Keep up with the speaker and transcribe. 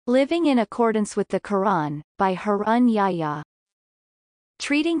Living in Accordance with the Quran, by Harun Yahya.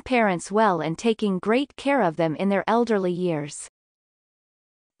 Treating parents well and taking great care of them in their elderly years.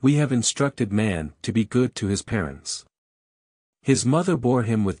 We have instructed man to be good to his parents. His mother bore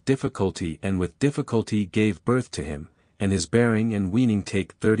him with difficulty and with difficulty gave birth to him, and his bearing and weaning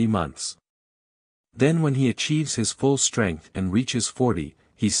take 30 months. Then when he achieves his full strength and reaches 40,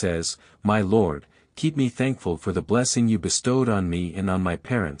 he says, "My Lord, keep me thankful for the blessing you bestowed on me and on my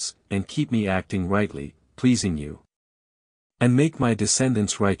parents, and keep me acting rightly, pleasing you. And make my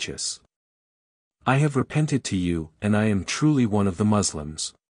descendants righteous. I have repented to you, and I am truly one of the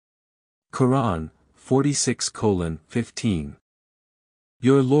Muslims." Quran, 46:15.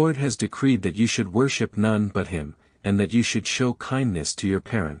 Your Lord has decreed that you should worship none but Him, and that you should show kindness to your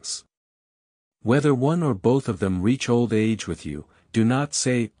parents. Whether one or both of them reach old age with you, do not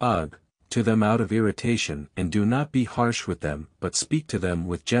say, "Ugh," to them out of irritation, and do not be harsh with them, but speak to them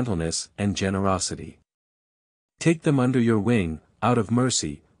with gentleness and generosity. Take them under your wing, out of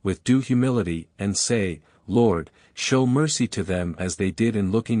mercy, with due humility, and say, "Lord, show mercy to them as they did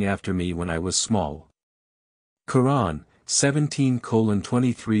in looking after me when I was small." Quran,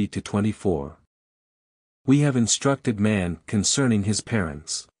 17:23-24. We have instructed man concerning his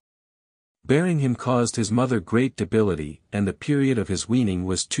parents. Bearing him caused his mother great debility, and the period of his weaning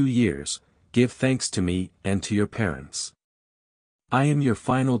was 2 years. Give thanks to me, and to your parents. I am your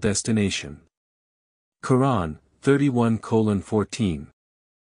final destination. Quran, 31:14.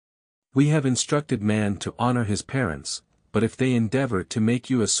 We have instructed man to honor his parents, but if they endeavor to make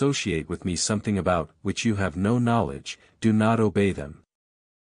you associate with me something about which you have no knowledge, do not obey them.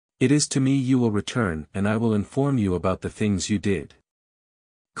 It is to me you will return, and I will inform you about the things you did.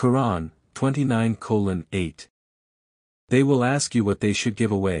 Quran, 29:8. They will ask you what they should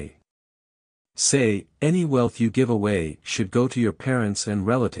give away. Say, any wealth you give away should go to your parents and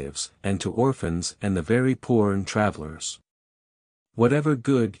relatives, and to orphans and the very poor and travelers. Whatever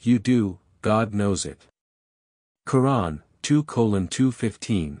good you do, God knows it. Quran,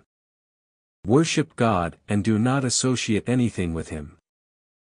 2:215. Worship God and do not associate anything with Him.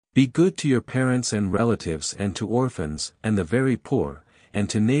 Be good to your parents and relatives and to orphans and the very poor, and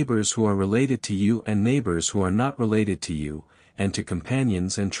to neighbors who are related to you and neighbors who are not related to you, and to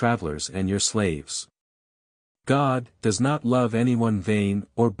companions and travelers and your slaves. God does not love anyone vain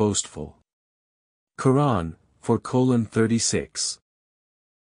or boastful. Quran, 4:36.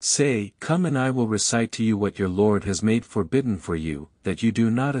 Say, "Come and I will recite to you what your Lord has made forbidden for you, that you do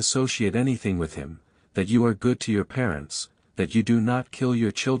not associate anything with Him, that you are good to your parents, that you do not kill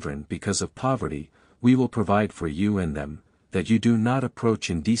your children because of poverty, we will provide for you and them, that you do not approach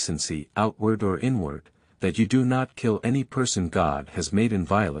indecency outward or inward, that you do not kill any person God has made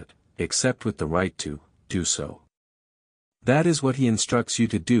inviolate, except with the right to do so. That is what He instructs you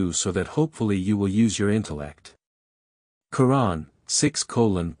to do so that hopefully you will use your intellect." Quran,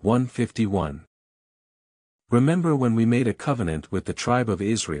 6:151. Remember when we made a covenant with the tribe of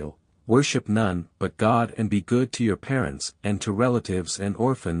Israel, worship none but God and be good to your parents and to relatives and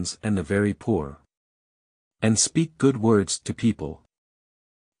orphans and the very poor. And speak good words to people.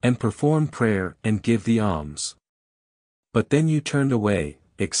 And perform prayer and give the alms. But then you turned away,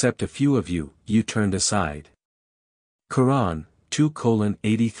 except a few of you, you turned aside. Quran,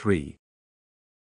 2:83.